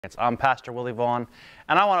I'm Pastor Willie Vaughn,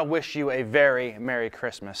 and I want to wish you a very Merry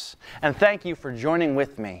Christmas. And thank you for joining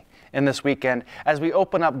with me in this weekend as we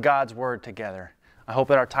open up God's Word together. I hope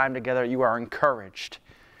that our time together you are encouraged,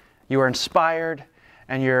 you are inspired,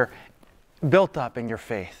 and you're built up in your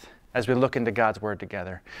faith as we look into God's Word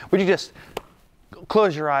together. Would you just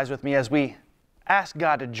close your eyes with me as we ask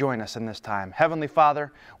God to join us in this time. Heavenly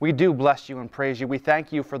Father, we do bless you and praise you. We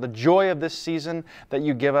thank you for the joy of this season that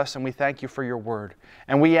you give us, and we thank you for your word.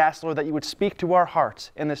 And we ask, Lord, that you would speak to our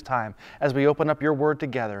hearts in this time as we open up your word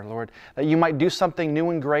together, Lord, that you might do something new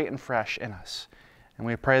and great and fresh in us. And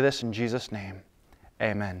we pray this in Jesus' name.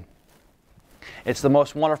 Amen. It's the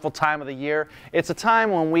most wonderful time of the year. It's a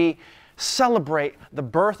time when we celebrate the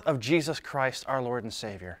birth of Jesus Christ, our Lord and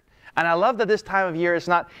Savior. And I love that this time of year is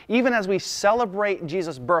not, even as we celebrate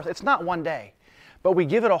Jesus' birth, it's not one day, but we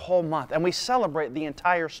give it a whole month and we celebrate the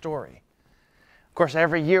entire story. Of course,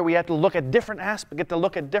 every year we have to look at different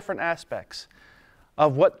aspects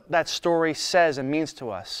of what that story says and means to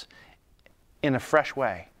us in a fresh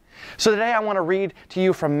way. So today I want to read to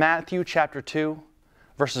you from Matthew chapter 2,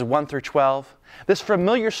 verses 1 through 12, this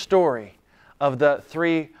familiar story of the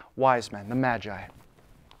three wise men, the Magi.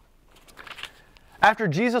 After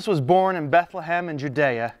Jesus was born in Bethlehem in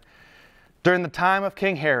Judea, during the time of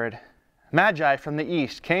King Herod, Magi from the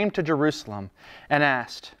east came to Jerusalem and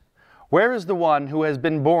asked, "Where is the one who has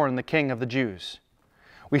been born the King of the Jews?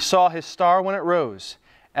 We saw his star when it rose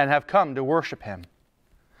and have come to worship him."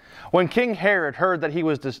 When King Herod heard this,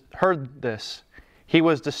 he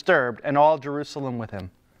was disturbed, and all Jerusalem with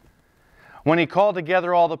him. When he called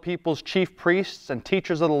together all the people's chief priests and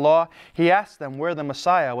teachers of the law, he asked them where the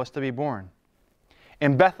Messiah was to be born.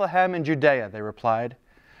 "In Bethlehem in Judea," they replied,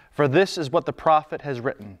 "for this is what the prophet has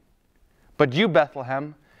written. But you,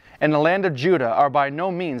 Bethlehem, in the land of Judah, are by no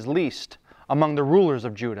means least among the rulers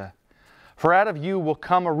of Judah. For out of you will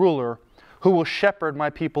come a ruler who will shepherd my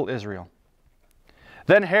people Israel."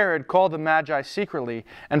 Then Herod called the Magi secretly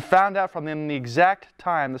and found out from them the exact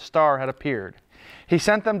time the star had appeared. He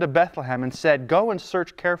sent them to Bethlehem and said, "Go and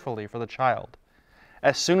search carefully for the child.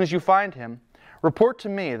 As soon as you find him, report to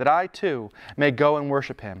me that I too may go and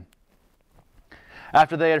worship him."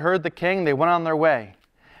 After they had heard the king, they went on their way.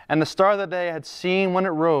 And the star that they had seen when it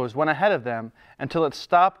rose went ahead of them until it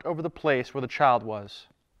stopped over the place where the child was.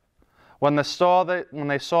 When they saw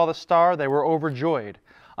the star, they were overjoyed.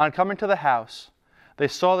 On coming to the house, they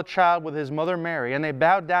saw the child with his mother Mary, and they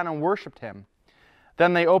bowed down and worshipped him.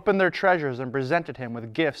 Then they opened their treasures and presented him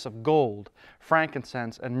with gifts of gold,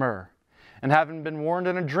 frankincense, and myrrh. And having been warned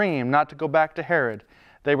in a dream not to go back to Herod,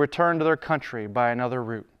 they returned to their country by another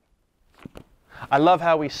route. I love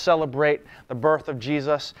how we celebrate the birth of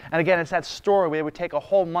Jesus. And again, it's that story where we take a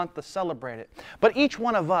whole month to celebrate it. But each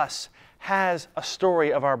one of us has a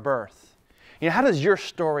story of our birth. You know, how does your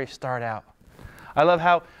story start out? I love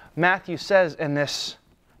how Matthew says in this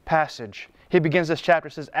passage, he begins this chapter,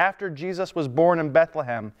 says, "After Jesus was born in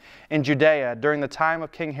Bethlehem in Judea during the time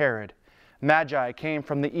of King Herod, Magi came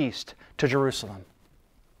from the east to Jerusalem."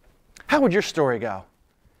 How would your story go?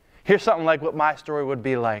 Here's something like what my story would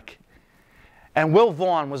be like. And Will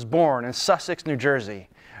Vaughn was born in Sussex, New Jersey,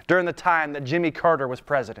 during the time that Jimmy Carter was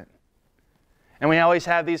president. And we always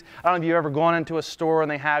have these, I don't know if you've ever gone into a store and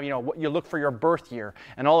they have, what you look for your birth year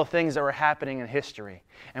and all the things that were happening in history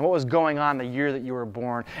and what was going on the year that you were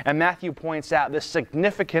born. And Matthew points out this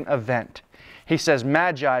significant event. He says,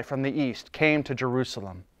 Magi from the east came to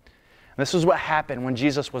Jerusalem. This is what happened when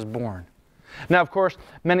Jesus was born. Now, of course,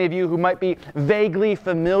 many of you who might be vaguely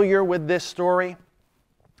familiar with this story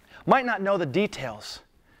might not know the details.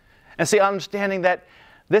 And see, understanding that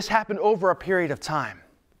this happened over a period of time.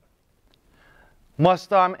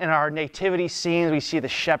 Most in our nativity scenes, we see the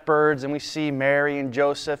shepherds and we see Mary and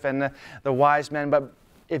Joseph and the wise men. But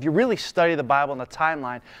if you really study the Bible and the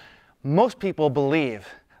timeline, most people believe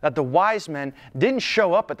that the wise men didn't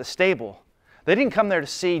show up at the stable. They didn't come there to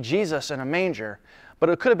see Jesus in a manger, but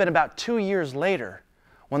it could have been about 2 years later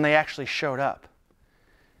when they actually showed up.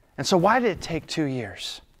 And so why did it take 2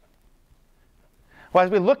 years? Well,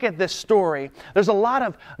 as we look at this story, there's a lot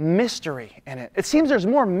of mystery in it. It seems there's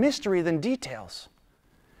more mystery than details.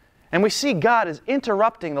 And we see God is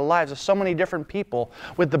interrupting the lives of so many different people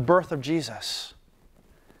with the birth of Jesus.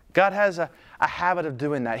 God has a habit of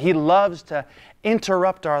doing that. He loves to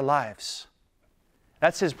interrupt our lives.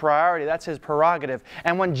 That's His priority. That's His prerogative.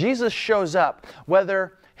 And when Jesus shows up,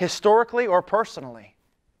 whether historically or personally,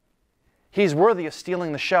 He's worthy of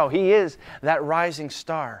stealing the show. He is that rising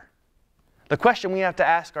star. The question we have to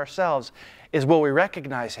ask ourselves is, will we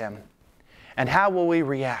recognize Him? And how will we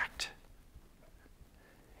react?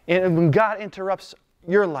 And when God interrupts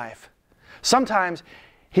your life, sometimes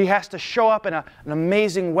He has to show up in an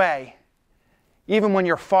amazing way, even when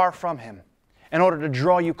you're far from Him, in order to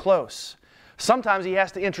draw you close. Sometimes He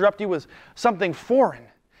has to interrupt you with something foreign,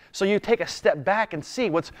 so you take a step back and see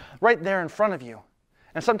what's right there in front of you.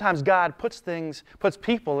 And sometimes God puts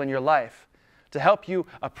people in your life to help you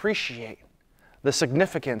appreciate the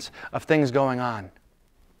significance of things going on.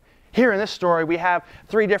 Here in this story, we have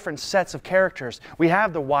three different sets of characters. We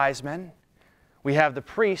have the wise men, we have the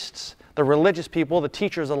priests, the religious people, the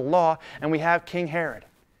teachers of the law, and we have King Herod.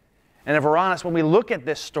 And if we're honest, when we look at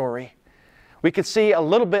this story, we could see a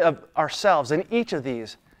little bit of ourselves in each of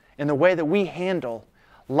these in the way that we handle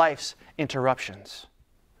life's interruptions.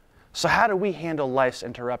 So how do we handle life's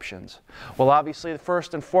interruptions? Well, obviously,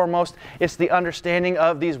 first and foremost, it's the understanding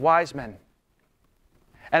of these wise men.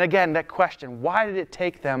 And again, that question, why did it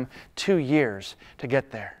take them 2 years to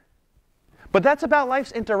get there? But that's about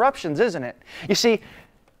life's interruptions, isn't it? You see,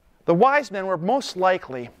 the wise men were most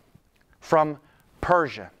likely from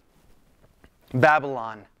Persia,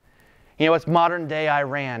 Babylon. You know, it's modern-day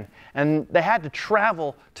Iran. And they had to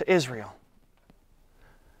travel to Israel.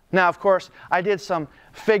 Now, of course, I did some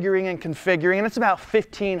figuring and configuring, and it's about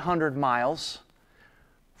 1,500 miles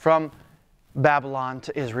from Babylon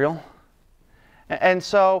to Israel. And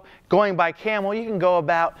so, going by camel, you can go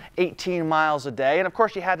about 18 miles a day. And of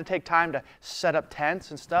course, you had to take time to set up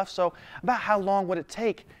tents and stuff. So, about how long would it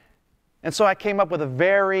take? And so I came up with a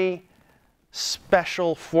very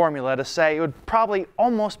special formula to say it would probably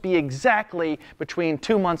almost be exactly between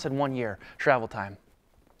 2 months and 1 year travel time.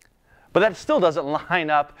 But that still doesn't line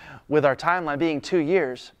up with our timeline being 2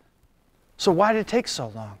 years. So why did it take so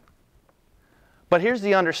long? But here's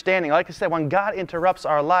the understanding. Like I said, when God interrupts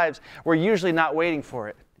our lives, we're usually not waiting for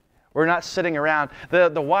it. We're not sitting around. The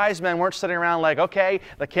wise men weren't sitting around like, okay,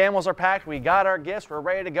 the camels are packed, we got our gifts, we're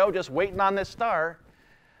ready to go, just waiting on this star.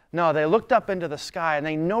 No, they looked up into the sky and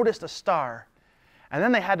they noticed a star. And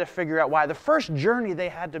then they had to figure out why. The first journey they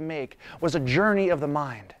had to make was a journey of the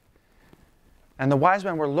mind. And the wise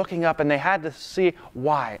men were looking up and they had to see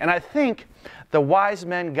why. And I think the wise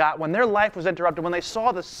men got, when their life was interrupted, when they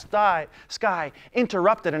saw the sky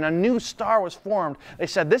interrupted and a new star was formed, they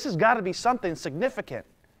said, this has got to be something significant.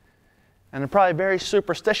 And they're probably very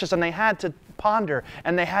superstitious, and they had to ponder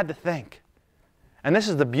and they had to think. And this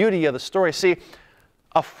is the beauty of the story. See,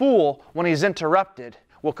 a fool, when he's interrupted,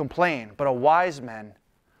 will complain, but a wise man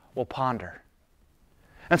will ponder.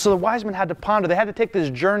 And so the wise men had to ponder. They had to take this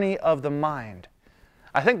journey of the mind.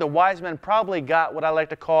 I think the wise men probably got what I like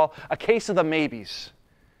to call a case of the maybes.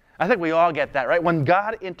 I think we all get that, right? When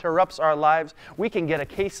God interrupts our lives, we can get a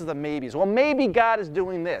case of the maybes. Well, maybe God is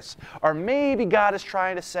doing this, or maybe God is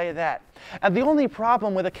trying to say that. And the only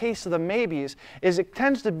problem with a case of the maybes is it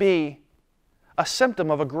tends to be a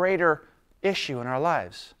symptom of a greater issue in our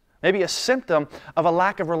lives. Maybe a symptom of a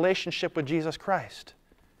lack of relationship with Jesus Christ.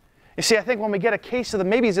 You see, I think when we get a case of the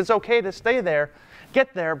maybes, it's okay to stay there,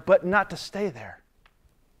 get there, but not to stay there.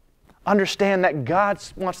 Understand that God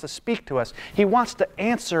wants to speak to us. He wants to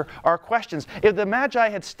answer our questions. If the Magi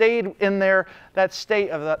had stayed in that state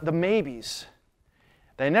of the maybes,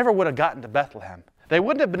 they never would have gotten to Bethlehem. They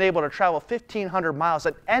wouldn't have been able to travel 1,500 miles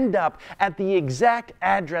and end up at the exact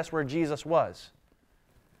address where Jesus was.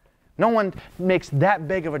 No one makes that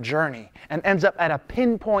big of a journey and ends up at a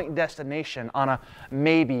pinpoint destination on a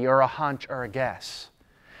maybe or a hunch or a guess.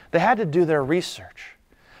 They had to do their research.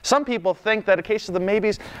 Some people think that a case of the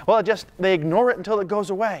maybes, well, they ignore it until it goes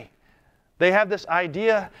away. They have this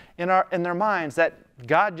idea in their minds that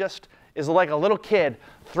God just is like a little kid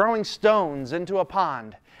throwing stones into a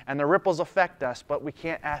pond and the ripples affect us, but we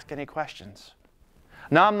can't ask any questions.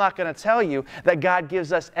 Now, I'm not going to tell you that God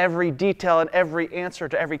gives us every detail and every answer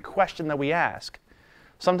to every question that we ask.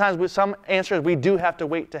 Sometimes with some answers, we do have to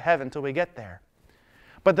wait to heaven until we get there.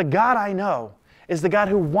 But the God I know is the God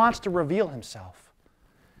who wants to reveal Himself.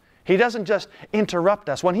 He doesn't just interrupt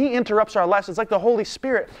us. When He interrupts our lives, it's like the Holy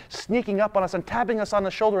Spirit sneaking up on us and tapping us on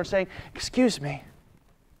the shoulder and saying, "Excuse me."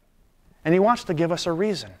 And He wants to give us a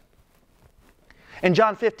reason. In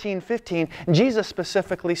John 15:15, Jesus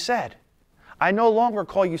specifically said, "I no longer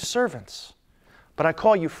call you servants, but I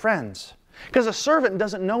call you friends." Because a servant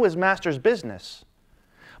doesn't know his master's business.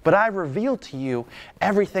 But I've revealed to you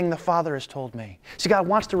everything the Father has told me. See, God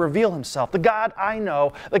wants to reveal Himself. The God I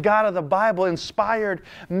know, the God of the Bible, inspired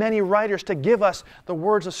many writers to give us the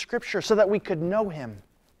words of Scripture so that we could know Him.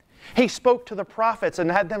 He spoke to the prophets and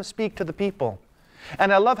had them speak to the people.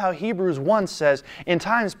 And I love how Hebrews 1 says, in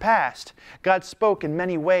times past, God spoke in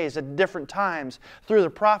many ways at different times through the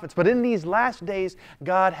prophets. But in these last days,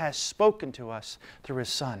 God has spoken to us through His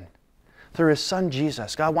Son. Through His Son,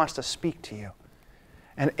 Jesus. God wants to speak to you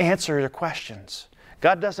and answer your questions.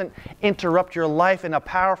 God doesn't interrupt your life in a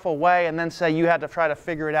powerful way and then say you had to try to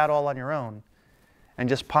figure it out all on your own and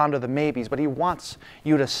just ponder the maybes. But He wants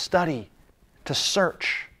you to study, to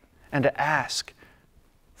search, and to ask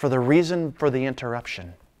for the reason for the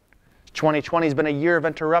interruption. 2020 has been a year of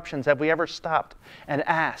interruptions. Have we ever stopped and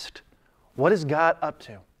asked, what is God up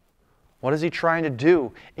to? What is He trying to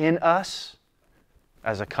do in us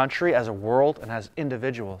as a country, as a world, and as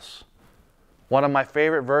individuals? One of my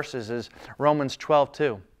favorite verses is Romans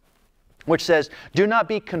 12:2, which says, "Do not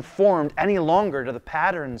be conformed any longer to the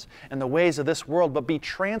patterns and the ways of this world, but be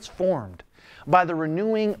transformed by the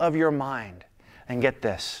renewing of your mind." And get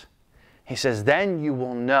this. He says, "Then you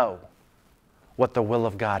will know what the will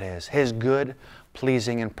of God is, His good,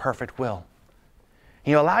 pleasing, and perfect will."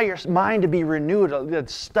 You allow your mind to be renewed, to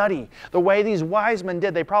study the way these wise men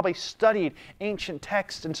did. They probably studied ancient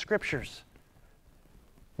texts and scriptures.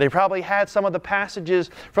 They probably had some of the passages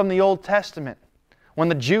from the Old Testament when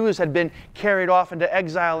the Jews had been carried off into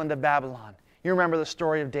exile into Babylon. You remember the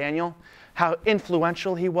story of Daniel, how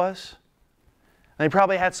influential he was? And they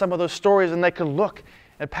probably had some of those stories, and they could look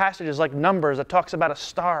at passages like Numbers that talks about a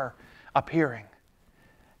star appearing.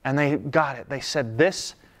 And they got it. They said,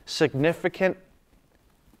 this significant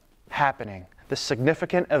happening, this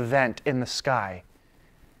significant event in the sky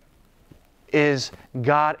is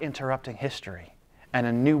God interrupting history and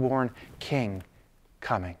a newborn king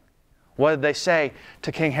coming. What did they say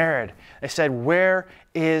to King Herod? They said, "Where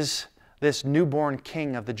is this newborn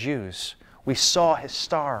king of the Jews? We saw his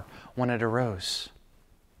star when it arose."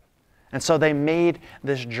 And so they made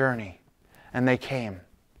this journey and they came.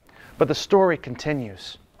 But the story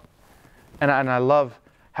continues. And I love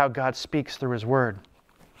how God speaks through His Word.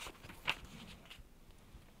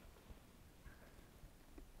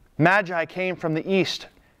 Magi came from the east,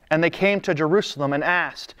 and they came to Jerusalem and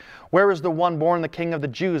asked, "Where is the one born the King of the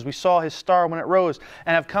Jews? We saw his star when it rose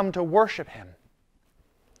and have come to worship him."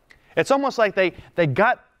 It's almost like they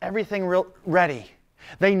got everything ready.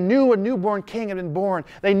 They knew a newborn king had been born.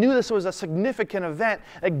 They knew this was a significant event,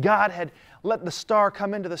 that God had let the star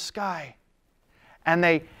come into the sky. And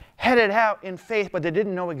they headed out in faith, but they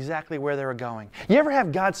didn't know exactly where they were going. You ever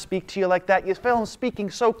have God speak to you like that? You feel Him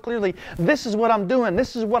speaking so clearly. This is what I'm doing.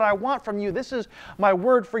 This is what I want from you. This is my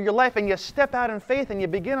word for your life. And you step out in faith and you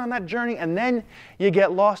begin on that journey, and then you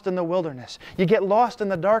get lost in the wilderness. You get lost in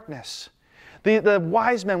the darkness. The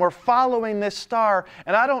wise men were following this star,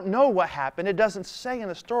 and I don't know what happened. It doesn't say in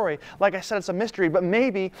the story. Like I said, it's a mystery, but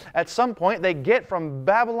maybe at some point they get from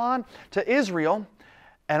Babylon to Israel,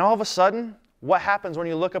 and all of a sudden, what happens when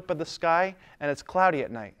you look up at the sky and it's cloudy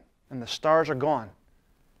at night and the stars are gone?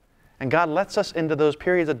 And God lets us into those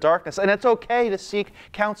periods of darkness. And it's okay to seek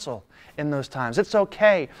counsel in those times. It's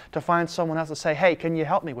okay to find someone else to say, "Hey, can you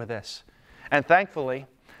help me with this?" And thankfully,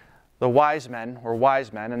 the wise men were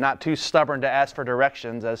wise men and not too stubborn to ask for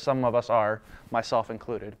directions, as some of us are, myself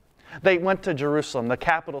included. They went to Jerusalem, the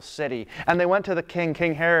capital city, and they went to the king,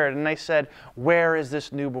 King Herod, and they said, "Where is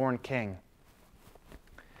this newborn king?"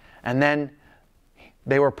 And then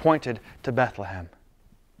they were pointed to Bethlehem.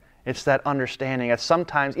 It's that understanding that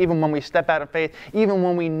sometimes, even when we step out of faith, even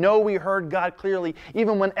when we know we heard God clearly,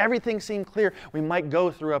 even when everything seemed clear, we might go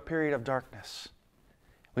through a period of darkness.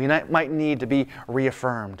 We might need to be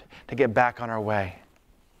reaffirmed to get back on our way.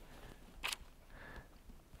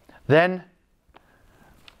 Then,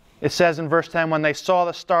 it says in verse 10, when they saw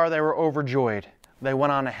the star, they were overjoyed. They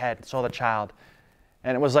went on ahead and saw the child.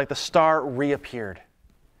 And it was like the star reappeared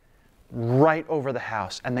right over the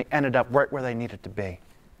house, and they ended up right where they needed to be.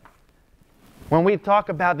 When we talk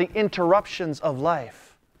about the interruptions of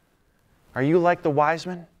life, are you like the wise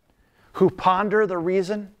men who ponder the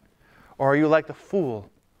reason, or are you like the fool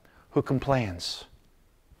who complains?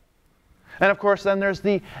 And of course, then there's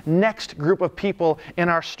the next group of people in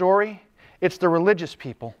our story. It's the religious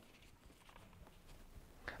people.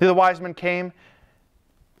 The wise men came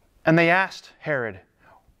and they asked Herod,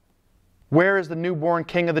 "Where is the newborn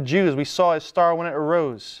king of the Jews? We saw his star when it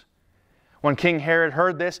arose." When King Herod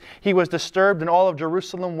heard this, he was disturbed, and all of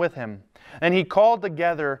Jerusalem with him. And he called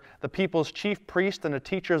together the people's chief priests and the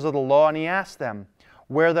teachers of the law, and he asked them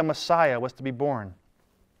where the Messiah was to be born.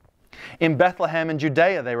 "In Bethlehem in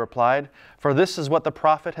Judea," they replied, "for this is what the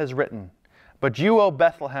prophet has written. But you, O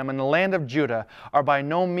Bethlehem, in the land of Judah, are by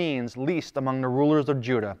no means least among the rulers of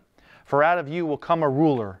Judah. For out of you will come a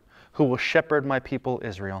ruler who will shepherd my people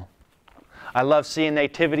Israel." I love seeing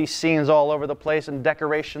nativity scenes all over the place and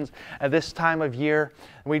decorations at this time of year.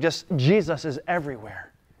 Jesus is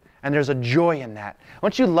everywhere. And there's a joy in that.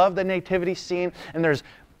 Don't you love the nativity scene? And there's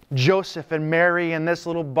Joseph and Mary in this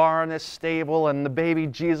little barn, this stable, and the baby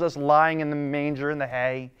Jesus lying in the manger in the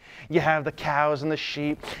hay. You have the cows and the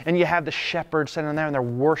sheep, and you have the shepherds sitting there and they're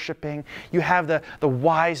worshiping. You have the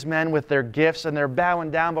wise men with their gifts and they're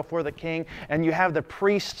bowing down before the king, and you have the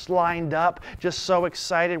priests lined up just so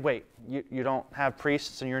excited. Wait, you don't have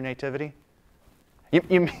priests in your nativity?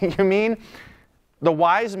 You mean the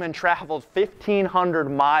wise men traveled 1,500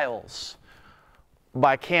 miles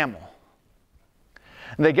by camel?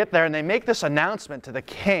 They get there and they make this announcement to the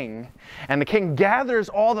king, and the king gathers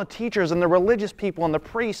all the teachers and the religious people and the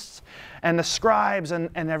priests and the scribes and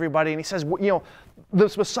everybody, and he says,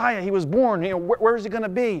 this Messiah, he was born, where is he going to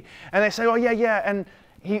be? And they say, oh yeah, and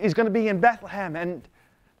he's going to be in Bethlehem. And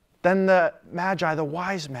then the Magi, the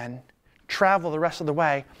wise men, travel the rest of the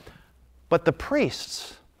way, but the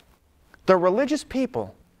priests, the religious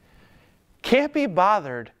people, can't be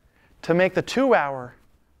bothered to make the 2-hour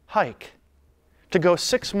hike to go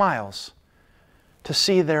 6 miles to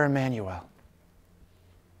see their Emmanuel.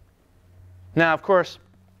 Now, of course,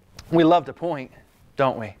 we love to point,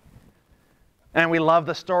 don't we? And we love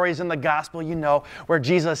the stories in the gospel, where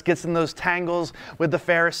Jesus gets in those tangles with the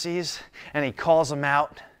Pharisees and he calls them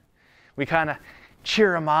out. We kind of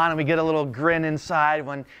cheer them on and we get a little grin inside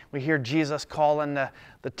when we hear Jesus calling the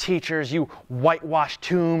teachers, you whitewashed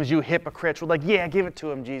tombs, you hypocrites. We're like, yeah, give it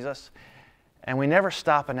to him, Jesus. And we never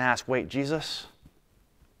stop and ask, wait, Jesus,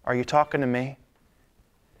 are you talking to me?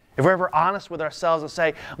 If we're ever honest with ourselves and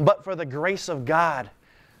say, but for the grace of God,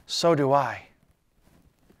 so do I.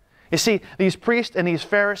 You see, these priests and these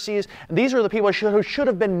Pharisees, these are the people who should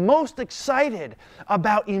have been most excited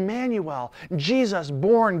about Emmanuel, Jesus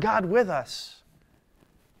born, God with us.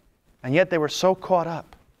 And yet they were so caught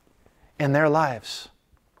up in their lives.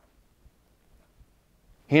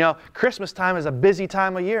 Christmas time is a busy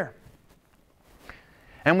time of year.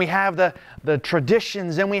 And we have the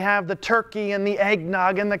traditions, and we have the turkey and the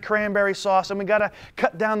eggnog and the cranberry sauce, and we got to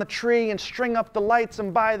cut down the tree and string up the lights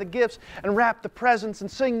and buy the gifts and wrap the presents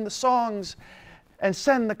and sing the songs and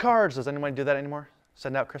send the cards. Does anyone do that anymore?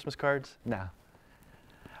 Send out Christmas cards? No.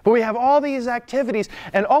 But we have all these activities,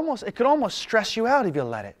 and it could almost stress you out if you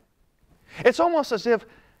let it. It's almost as if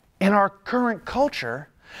in our current culture,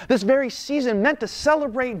 this very season meant to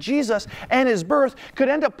celebrate Jesus and his birth could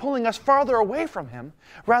end up pulling us farther away from him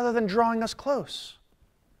rather than drawing us close.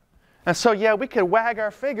 And so, yeah, we could wag our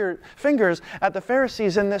fingers at the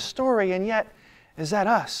Pharisees in this story, and yet, is that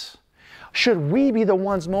us? Should we be the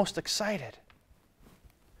ones most excited?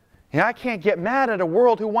 I can't get mad at a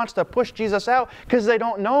world who wants to push Jesus out because they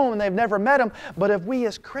don't know him and they've never met him. But if we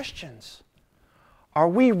as Christians, are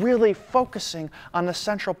we really focusing on the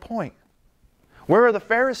central point? Where are the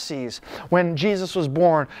Pharisees when Jesus was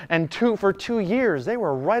born? And for 2 years, they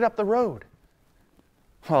were right up the road.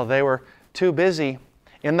 Well, they were too busy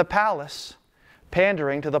in the palace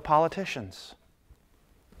pandering to the politicians.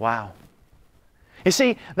 Wow. You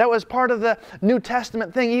see, that was part of the New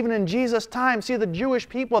Testament thing, even in Jesus' time. See, the Jewish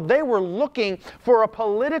people, they were looking for a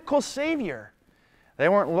political savior. They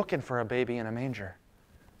weren't looking for a baby in a manger.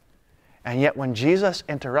 And yet when Jesus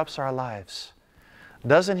interrupts our lives,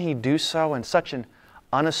 doesn't he do so in such an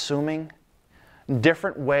unassuming,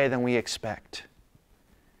 different way than we expect?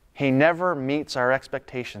 He never meets our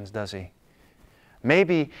expectations, does he?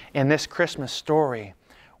 Maybe in this Christmas story,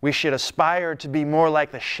 we should aspire to be more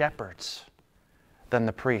like the shepherds than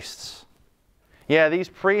the priests. Yeah, these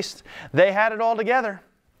priests, they had it all together.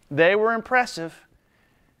 They were impressive.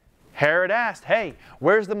 Herod asked, hey,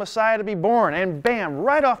 where's the Messiah to be born? And bam,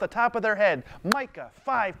 right off the top of their head, Micah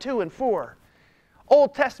 5:2 and 4.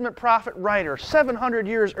 Old Testament prophet writer, 700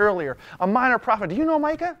 years earlier, a minor prophet. Do you know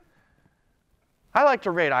Micah? I like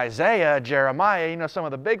to read Isaiah, Jeremiah, some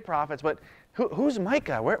of the big prophets, but who's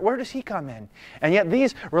Micah? Where does he come in? And yet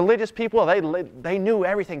these religious people, they knew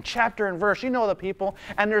everything, chapter and verse. You know the people,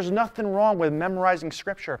 and there's nothing wrong with memorizing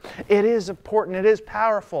Scripture. It is important, it is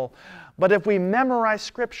powerful. But if we memorize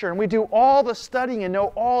Scripture and we do all the studying and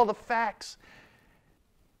know all the facts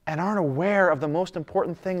and aren't aware of the most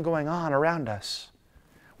important thing going on around us,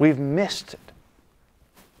 we've missed it.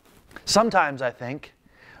 Sometimes I think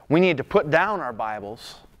we need to put down our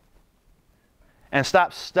Bibles and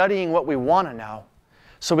stop studying what we want to know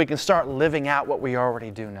so we can start living out what we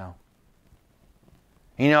already do know.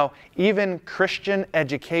 Even Christian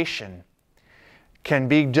education can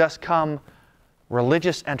become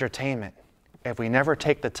religious entertainment if we never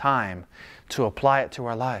take the time to apply it to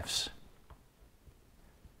our lives.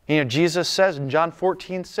 Jesus says in John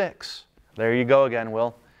 14:6, there you go again,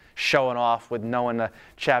 Will, showing off with knowing the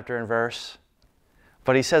chapter and verse.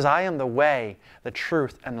 But he says, I am the way, the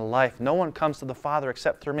truth, and the life. No one comes to the Father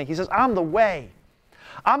except through me. He says, I'm the way.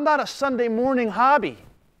 I'm not a Sunday morning hobby.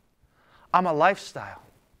 I'm a lifestyle.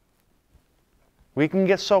 We can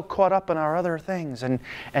get so caught up in our other things and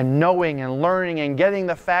knowing and learning and getting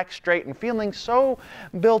the facts straight and feeling so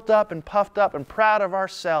built up and puffed up and proud of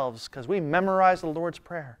ourselves because we memorize the Lord's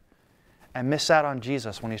Prayer and miss out on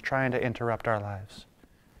Jesus when He's trying to interrupt our lives.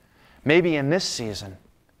 Maybe in this season,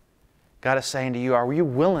 God is saying to you, are you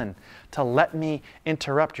willing to let me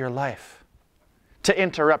interrupt your life? To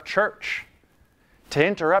interrupt church? To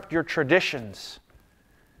interrupt your traditions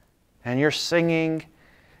and your singing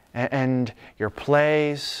and your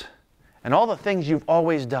plays and all the things you've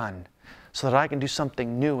always done so that I can do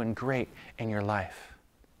something new and great in your life?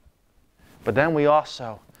 But then we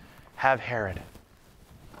also have Herod.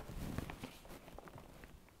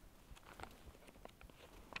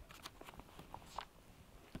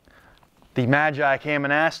 The Magi came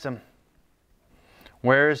and asked him,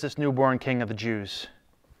 "Where is this newborn king of the Jews?"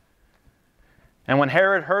 And when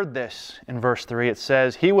Herod heard this, in verse 3, it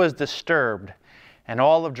says, he was disturbed, and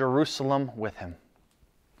all of Jerusalem with him.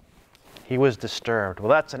 He was disturbed. Well,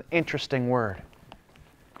 that's an interesting word.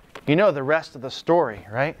 You know the rest of the story,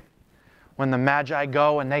 right? When the Magi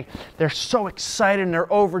go and they're so excited and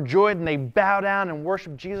they're overjoyed and they bow down and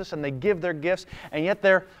worship Jesus and they give their gifts, and yet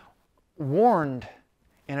they're warned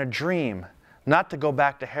in a dream not to go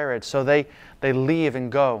back to Herod, so they leave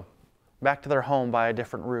and go back to their home by a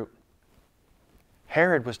different route.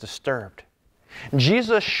 Herod was disturbed.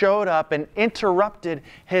 Jesus showed up and interrupted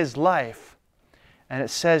his life, and it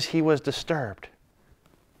says he was disturbed.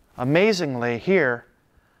 Amazingly, here,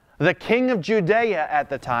 the king of Judea at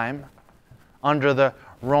the time, under the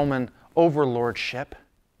Roman overlordship,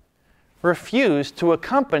 refused to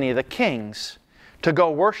accompany the kings to go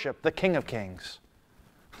worship the King of Kings.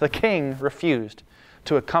 The king refused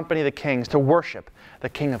to accompany the kings to worship the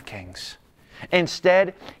King of Kings.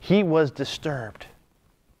 Instead, he was disturbed.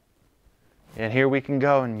 And here we can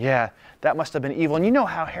go and yeah, that must have been evil. And you know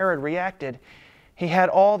how Herod reacted. He had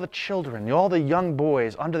all the children, all the young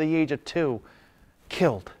boys under the age of 2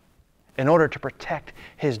 killed in order to protect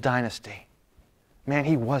his dynasty. Man,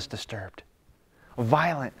 he was disturbed.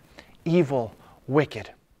 Violent, evil,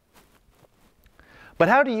 wicked. But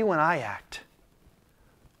how do you and I act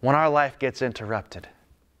when our life gets interrupted?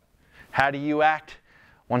 How do you act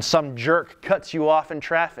when some jerk cuts you off in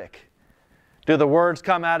traffic? Do the words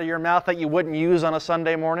come out of your mouth that you wouldn't use on a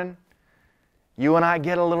Sunday morning? You and I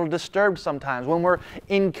get a little disturbed sometimes when we're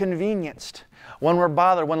inconvenienced, when we're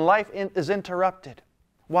bothered, when life is interrupted.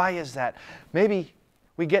 Why is that? Maybe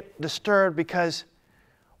we get disturbed because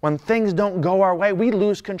when things don't go our way, we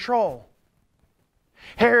lose control.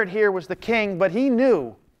 Herod here was the king, but he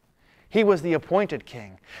knew he was the appointed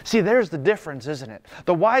king. See, there's the difference, isn't it?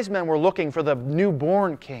 The wise men were looking for the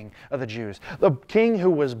newborn king of the Jews, the king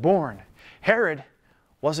who was born. Herod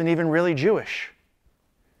wasn't even really Jewish.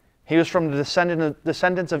 He was from the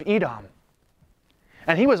descendants of Edom.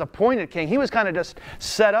 And he was appointed king. He was kind of just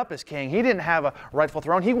set up as king. He didn't have a rightful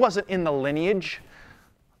throne. He wasn't in the lineage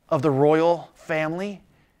of the royal family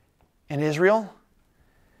in Israel.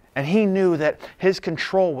 And he knew that his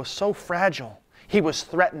control was so fragile. He was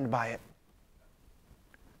threatened by it.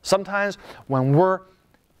 Sometimes when we're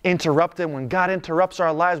interrupted, when God interrupts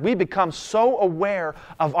our lives, we become so aware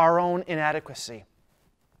of our own inadequacy.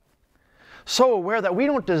 So aware that we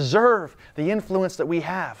don't deserve the influence that we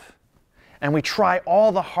have. And we try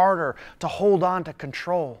all the harder to hold on to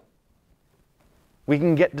control. We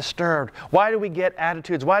can get disturbed. Why do we get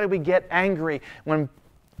attitudes? Why do we get angry when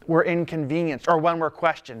we're inconvenienced or when we're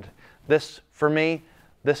questioned? This, for me,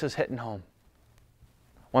 this is hitting home.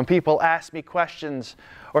 When people ask me questions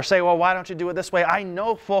or say, well, why don't you do it this way? I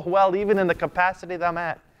know full well, even in the capacity that I'm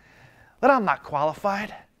at, that I'm not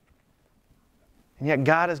qualified. And yet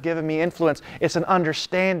God has given me influence. It's an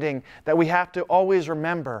understanding that we have to always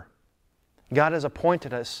remember. God has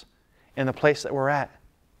appointed us in the place that we're at.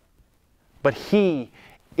 But He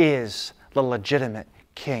is the legitimate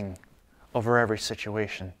king over every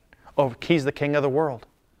situation. He's the king of the world.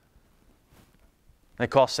 They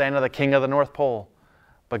call Santa the king of the North Pole.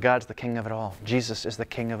 But God's the king of it all. Jesus is the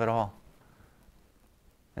king of it all.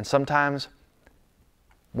 And sometimes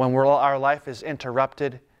when our life is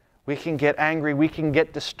interrupted, we can get angry, we can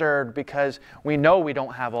get disturbed because we know we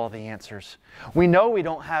don't have all the answers. We know we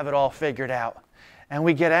don't have it all figured out. And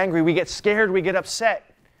we get angry, we get scared, we get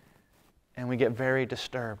upset, and we get very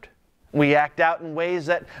disturbed. We act out in ways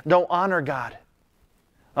that don't honor God.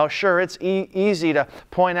 Oh, sure, it's easy to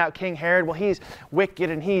point out King Herod. Well, he's wicked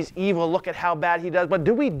and he's evil. Look at how bad he does. But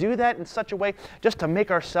do we do that in such a way just to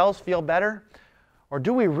make ourselves feel better? Or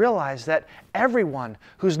do we realize that everyone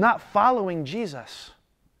who's not following Jesus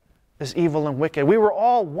is evil and wicked. We were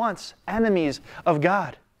all once enemies of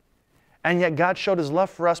God. And yet God showed His love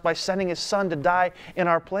for us by sending His Son to die in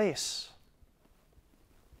our place.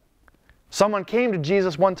 Someone came to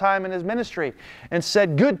Jesus one time in His ministry and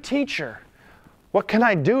said, "Good teacher, what can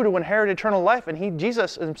I do to inherit eternal life?" And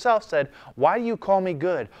Jesus Himself said, "Why do you call me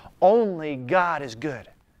good? Only God is good."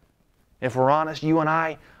 If we're honest, you and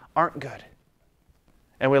I aren't good.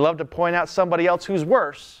 And we love to point out somebody else who's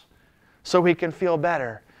worse so we can feel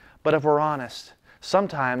better. But if we're honest,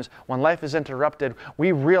 sometimes when life is interrupted,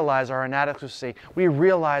 we realize our inadequacy. We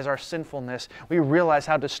realize our sinfulness. We realize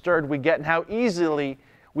how disturbed we get and how easily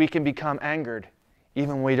we can become angered,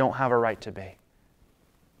 even when we don't have a right to be.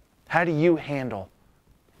 How do you handle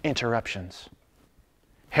interruptions?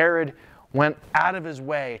 Herod went out of his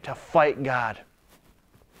way to fight God.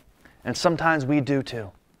 And sometimes we do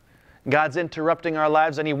too. God's interrupting our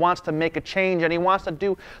lives and He wants to make a change and He wants to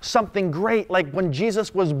do something great, like when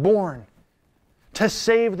Jesus was born to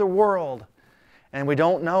save the world. And we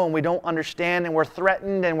don't know and we don't understand and we're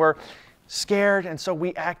threatened and we're scared, and so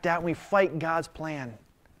we act out and we fight God's plan.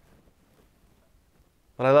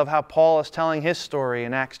 But I love how Paul is telling his story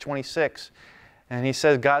in Acts 26. And he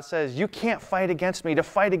says, God says, "You can't fight against me. To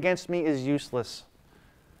fight against me is useless."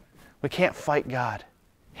 We can't fight God.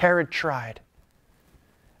 Herod tried.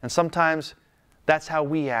 And sometimes that's how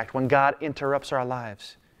we act when God interrupts our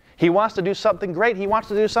lives. He wants to do something great. He wants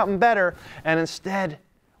to do something better. And instead,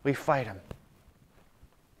 we fight Him.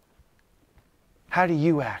 How do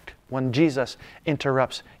you act when Jesus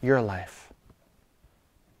interrupts your life?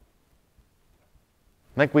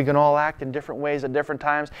 I think we can all act in different ways at different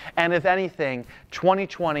times. And if anything,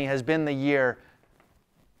 2020 has been the year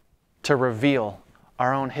to reveal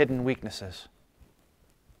our own hidden weaknesses.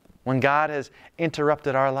 When God has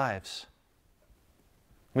interrupted our lives,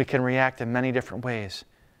 we can react in many different ways.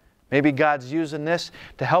 Maybe God's using this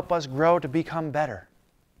to help us grow to become better.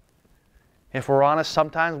 If we're honest,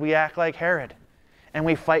 sometimes we act like Herod and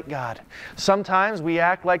we fight God. Sometimes we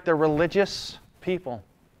act like the religious people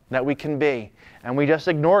that we can be, and we just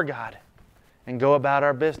ignore God and go about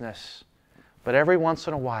our business. But every once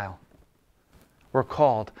in a while, we're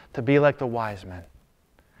called to be like the wise men,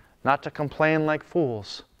 not to complain like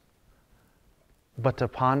fools, but to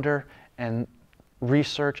ponder and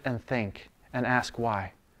research and think and ask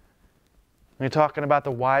why. We're talking about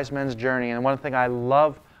the wise men's journey, and one thing I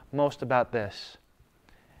love most about this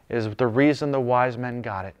is the reason the wise men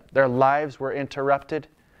got it. Their lives were interrupted,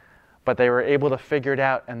 but they were able to figure it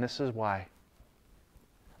out, and this is why.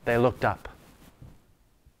 They looked up.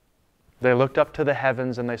 They looked up to the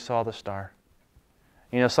heavens and they saw the star.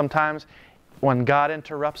 You know, sometimes when God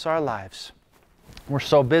interrupts our lives, we're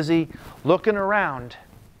so busy looking around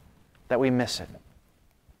that we miss it.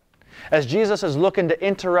 As Jesus is looking to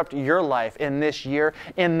interrupt your life in this year,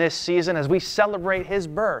 in this season, as we celebrate His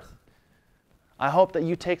birth, I hope that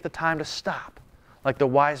you take the time to stop, like the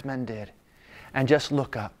wise men did, and just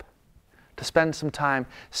look up, to spend some time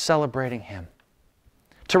celebrating Him,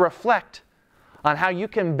 to reflect on how you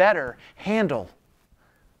can better handle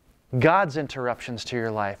God's interruptions to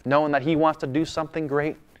your life, knowing that He wants to do something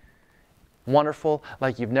great, wonderful,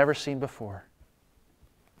 like you've never seen before.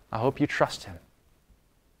 I hope you trust Him.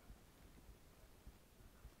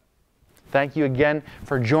 Thank you again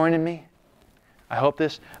for joining me. I hope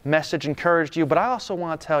this message encouraged you, but I also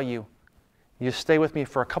want to tell you, you stay with me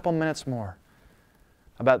for a couple minutes more,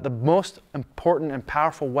 about the most important and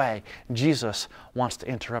powerful way Jesus wants to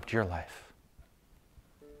interrupt your life.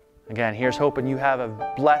 Again, here's hoping you have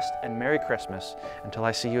a blessed and Merry Christmas until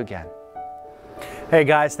I see you again. Hey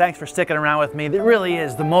guys, thanks for sticking around with me. It really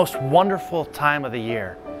is the most wonderful time of the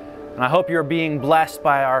year. And I hope you're being blessed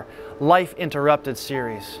by our Life Interrupted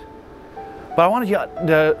series. But I wanted you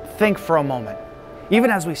to think for a moment, even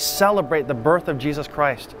as we celebrate the birth of Jesus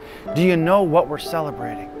Christ, do you know what we're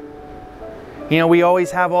celebrating? You know, we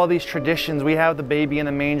always have all these traditions. We have the baby in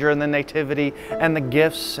the manger and the nativity and the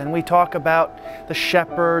gifts, and we talk about the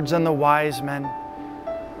shepherds and the wise men.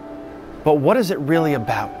 But what is it really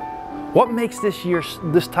about? What makes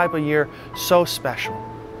this type of year so special?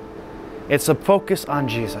 It's a focus on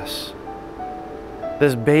Jesus.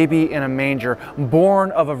 This baby in a manger,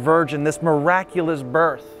 born of a virgin, this miraculous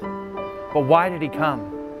birth. But why did He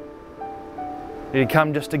come? Did He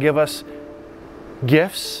come just to give us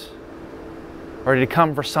gifts? Or did He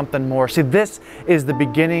come for something more? See, this is the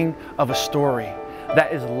beginning of a story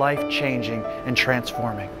that is life-changing and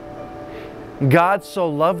transforming. God so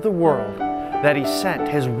loved the world that He sent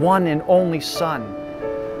His one and only Son,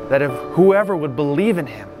 that if whoever would believe in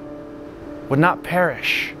Him would not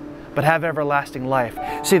perish, but have everlasting life.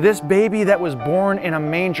 See, this baby that was born in a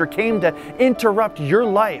manger came to interrupt your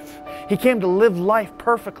life. He came to live life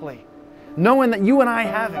perfectly, knowing that you and I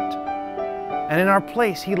haven't. And in our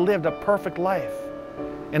place, He lived a perfect life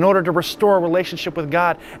in order to restore a relationship with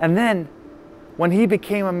God. And then, when He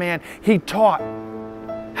became a man, He taught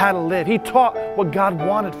how to live. He taught what God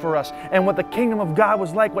wanted for us and what the kingdom of God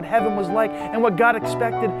was like, what heaven was like, and what God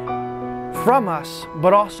expected from us,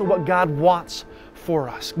 but also what God wants for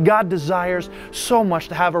us. God desires so much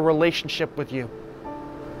to have a relationship with you.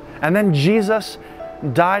 And then Jesus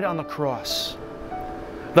died on the cross.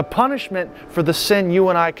 The punishment for the sin you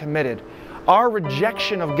and I committed, our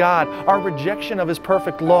rejection of God, our rejection of His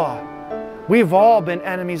perfect law. We've all been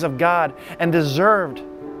enemies of God and deserved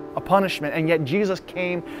a punishment, and yet Jesus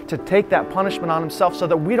came to take that punishment on Himself so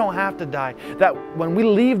that we don't have to die, that when we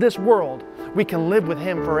leave this world, we can live with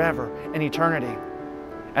Him forever in eternity,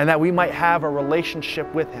 and that we might have a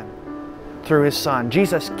relationship with Him through His Son.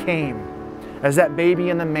 Jesus came as that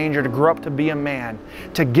baby in the manger to grow up to be a man,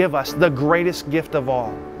 to give us the greatest gift of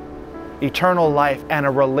all, eternal life and a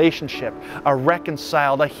relationship, a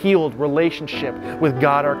reconciled, a healed relationship with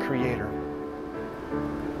God our Creator.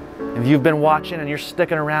 If you've been watching and you're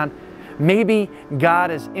sticking around, maybe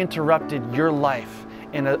God has interrupted your life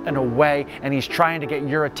in a way, and He's trying to get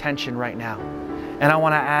your attention right now. And I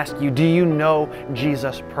want to ask you, do you know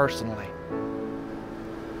Jesus personally?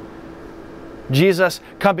 Jesus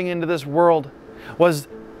coming into this world was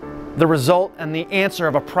the result and the answer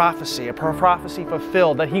of a prophecy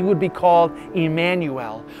fulfilled, that He would be called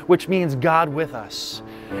Emmanuel, which means God with us.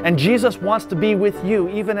 And Jesus wants to be with you,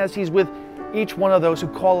 even as He's with each one of those who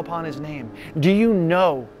call upon His name. Do you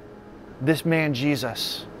know this man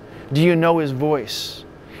Jesus? Do you know His voice?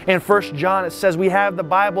 In 1 John it says we have the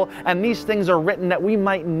Bible, and these things are written that we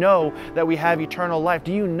might know that we have eternal life.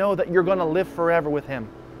 Do you know that you're going to live forever with Him?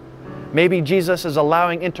 Maybe Jesus is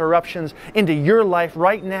allowing interruptions into your life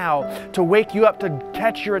right now to wake you up, to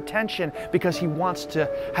catch your attention, because He wants to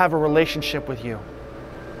have a relationship with you.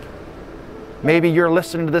 Maybe you're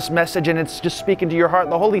listening to this message and it's just speaking to your heart.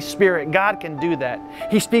 The Holy Spirit, God can do that.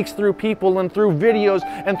 He speaks through people and through videos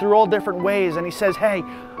and through all different ways. And He says, hey,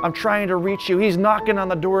 I'm trying to reach you. He's knocking on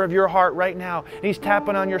the door of your heart right now. He's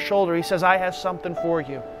tapping on your shoulder. He says, I have something for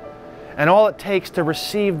you. And all it takes to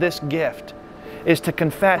receive this gift is to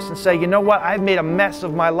confess and say, you know what? I've made a mess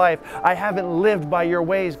of my life. I haven't lived by your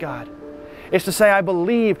ways, God. It's to say, I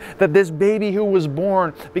believe that this baby who was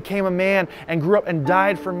born became a man and grew up and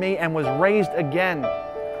died for me and was raised again,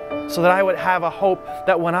 so that I would have a hope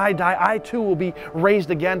that when I die, I too will be raised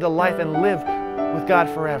again to life and live with God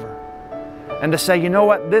forever. And to say, you know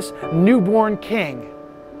what? This newborn King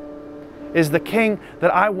is the King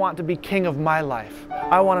that I want to be King of my life.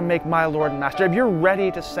 I want to make my Lord and Master. If you're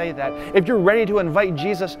ready to say that, if you're ready to invite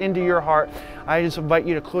Jesus into your heart, I just invite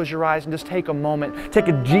you to close your eyes and just take a moment, take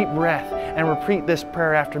a deep breath, and repeat this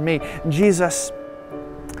prayer after me. Jesus,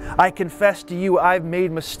 I confess to you I've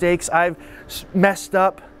made mistakes, I've messed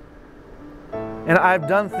up, and I've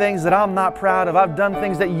done things that I'm not proud of. I've done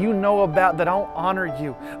things that you know about that don't honor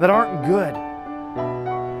you, that aren't good.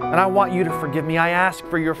 And I want you to forgive me. I ask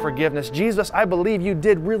for your forgiveness. Jesus, I believe you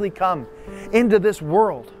did really come into this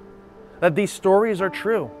world, that these stories are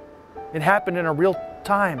true. It happened in a real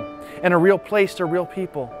time, in a real place to real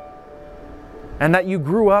people. And that you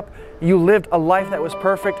grew up, you lived a life that was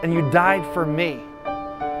perfect, and you died for me.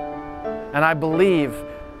 And I believe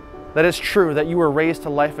that it's true that you were raised to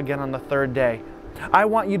life again on the third day. I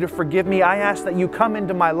want you to forgive me. I ask that you come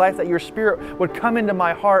into my life, that your Spirit would come into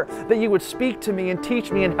my heart, that you would speak to me and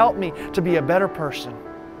teach me and help me to be a better person.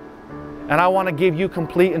 And I want to give you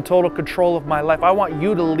complete and total control of my life. I want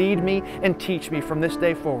you to lead me and teach me from this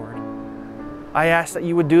day forward. I ask that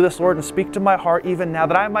you would do this, Lord, and speak to my heart even now,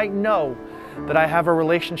 that I might know that I have a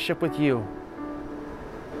relationship with you,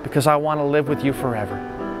 because I want to live with you forever.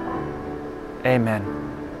 Amen.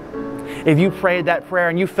 If you prayed that prayer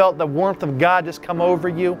and you felt the warmth of God just come over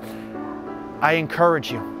you, I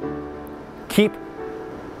encourage you. Keep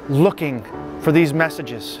looking for these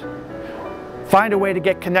messages. Find a way to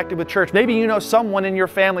get connected with church. Maybe you know someone in your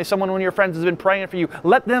family, someone, one of your friends has been praying for you.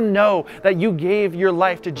 Let them know that you gave your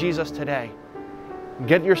life to Jesus today.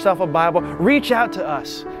 Get yourself a Bible. Reach out to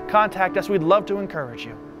us. Contact us. We'd love to encourage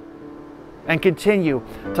you. And continue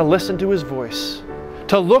to listen to His voice,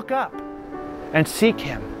 to look up and seek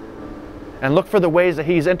Him. And look for the ways that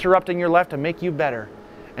He's interrupting your life to make you better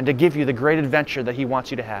and to give you the great adventure that He wants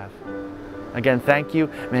you to have. Again, thank you,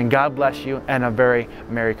 and God bless you, and a very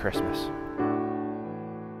Merry Christmas.